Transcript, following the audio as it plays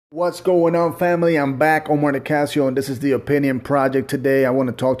What's going on, family? I'm back, Omar Nicasio, and this is the Opinion Project. Today, I want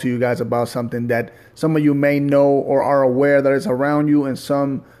to talk to you guys about something that some of you may know or are aware that is around you, and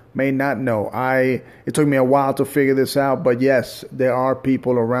some may not know. It took me a while to figure this out, but yes, there are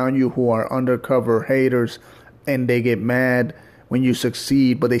people around you who are undercover haters, and they get mad when you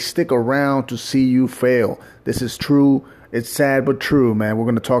succeed, but they stick around to see you fail. This is true. It's sad but true, man. We're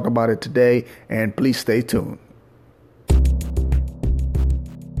going to talk about it today, and please stay tuned.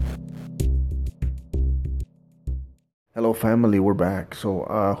 Hello, family. We're back. So,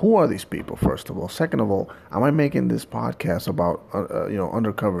 who are these people? First of all, second of all, am I making this podcast about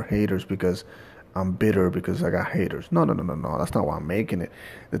undercover haters because I'm bitter because I got haters? No. That's not why I'm making it.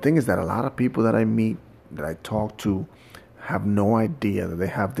 The thing is that a lot of people that I meet, that I talk to, have no idea that they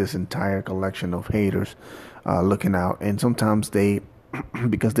have this entire collection of haters looking out, and sometimes they,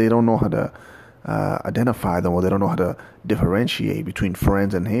 because they don't know how to identify them, or they don't know how to differentiate between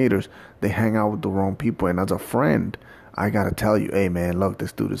friends and haters, they hang out with the wrong people. And as a friend, I gotta tell you, hey man, look,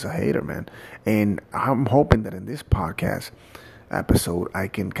 this dude is a hater, man. And I'm hoping that in this podcast episode, I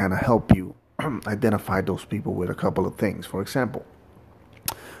can kind of help you identify those people with a couple of things. For example,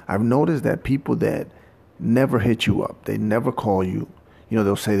 I've noticed that people that never hit you up, they never call you,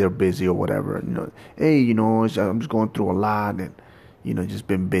 they'll say they're busy or whatever. Hey, I'm just going through a lot and, just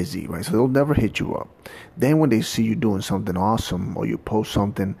been busy, right? So they'll never hit you up. Then when they see you doing something awesome, or you post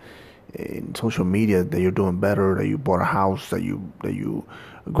something in social media that you're doing better, that you bought a house, that you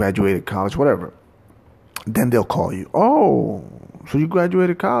graduated college, whatever, then they'll call you. Oh, so you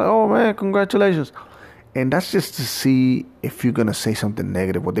graduated college? Oh man, congratulations. And that's just to see if you're gonna say something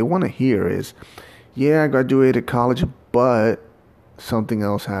negative. What they want to hear is, yeah, I graduated college, but something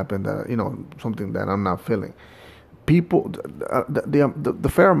else happened that something that I'm not feeling. People, the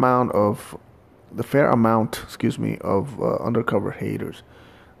fair amount, of undercover haters,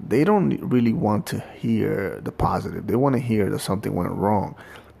 they don't really want to hear the positive. They want to hear that something went wrong.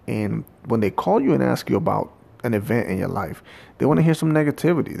 And when they call you and ask you about an event in your life, they want to hear some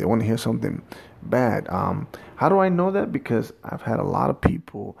negativity. They want to hear something bad. How do I know that? Because I've had a lot of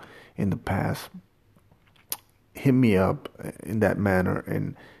people in the past hit me up in that manner,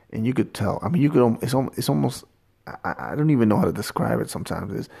 and you could tell. I mean, it's almost, I don't even know how to describe it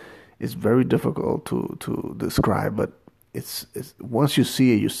sometimes. It's very difficult to describe, but it's once you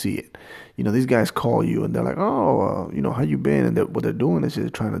see it, you see it. These guys call you and they're like, oh, how you been? And what they're doing is they're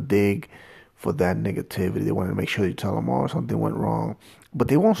trying to dig for that negativity. They want to make sure you tell them, oh, something went wrong, but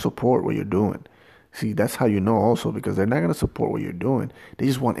they won't support what you're doing. See, that's how you know also, because they're not going to support what you're doing. They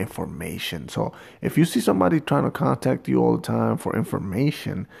just want information. So if you see somebody trying to contact you all the time for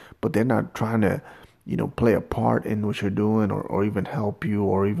information, but they're not trying to, play a part in what you're doing, or even help you,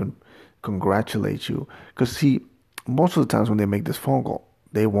 or even congratulate you. Because see, most of the times when they make this phone call,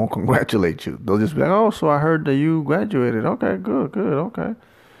 they won't congratulate you. They'll just be like, oh, so I heard that you graduated. Okay, good, okay.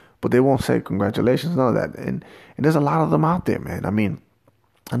 But they won't say congratulations, none of that. And there's a lot of them out there, man. I mean,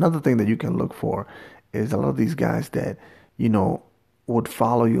 another thing that you can look for is a lot of these guys that, would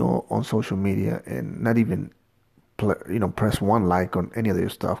follow you on social media and not even, press one like on any of their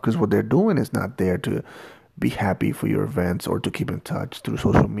stuff. Because what they're doing is not there to be happy for your events or to keep in touch through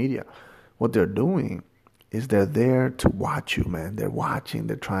social media. What they're doing is they're there to watch you, man. They're watching.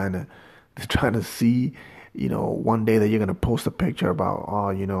 They're trying to see, one day that you're gonna post a picture about, oh,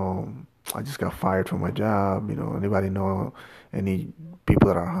 I just got fired from my job. Anybody know any people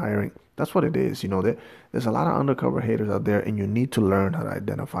that are hiring? That's what it is. There's a lot of undercover haters out there, and you need to learn how to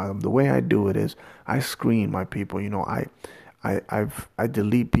identify them. The way I do it is I screen my people. I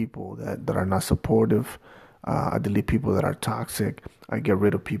delete people that are not supportive. I delete people that are toxic. I get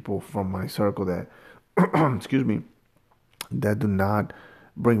rid of people from my circle that excuse me, that do not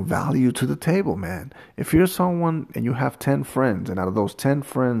bring value to the table, man. If you're someone and you have 10 friends, and out of those 10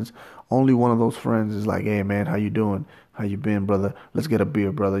 friends, only one of those friends is like, hey man, how you doing? How you been, brother? Let's get a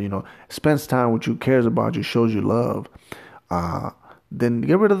beer, brother. Spends time with you, cares about you, shows you love. Then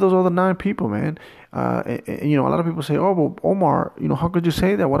get rid of those other 9 people, man. And a lot of people say, oh, well, Omar, how could you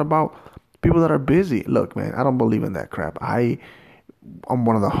say that? What about people that are busy? Look, man, I don't believe in that crap. I'm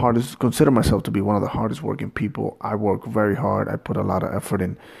one of the hardest, consider myself to be one of the hardest working people. I work very hard. I put a lot of effort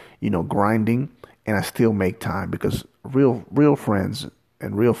in, grinding, and I still make time, because real friends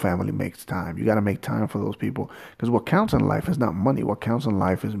and real family makes time. You got to make time for those people, because what counts in life is not money. What counts in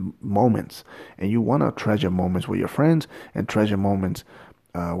life is moments, and you want to treasure moments with your friends and treasure moments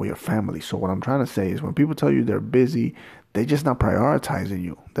with your family. So what I'm trying to say is, when people tell you they're busy, they're just not prioritizing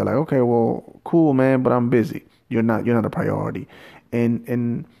you. They're like, okay, well, cool, man, but I'm busy. You're not a priority.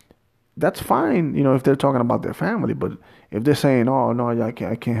 And that's fine, if they're talking about their family. But if they're saying, "Oh no, yeah, I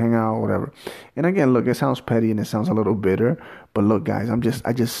can't hang out," whatever. And again, look, it sounds petty and it sounds a little bitter, but look, guys,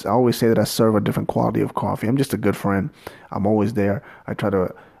 I always say that I serve a different quality of coffee. I'm just a good friend. I'm always there. I try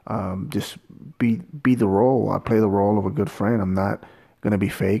to just be the role. I play the role of a good friend. I'm not gonna be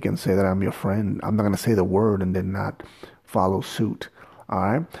fake and say that I'm your friend. I'm not gonna say the word and then not follow suit. All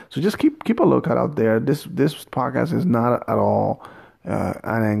right. So just keep a lookout out there. This podcast is not at all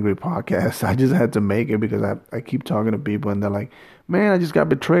an angry podcast. I just had to make it because I keep talking to people and they're like, "Man, I just got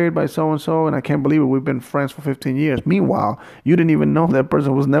betrayed by so and so, and I can't believe it. We've been friends for 15 years." Meanwhile, you didn't even know that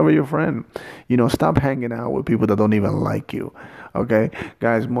person was never your friend. Stop hanging out with people that don't even like you. Okay,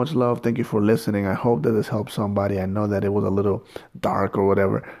 guys, much love. Thank you for listening. I hope that this helps somebody. I know that it was a little dark or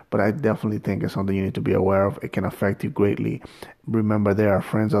whatever, but I definitely think it's something you need to be aware of. It can affect you greatly. Remember, there are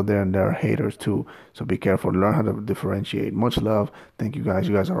friends out there and there are haters too. So be careful. Learn how to differentiate. Much love. Thank you guys.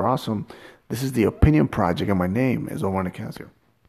 You guys are awesome. This is the Opinion Project, and my name is Omar Nicasio.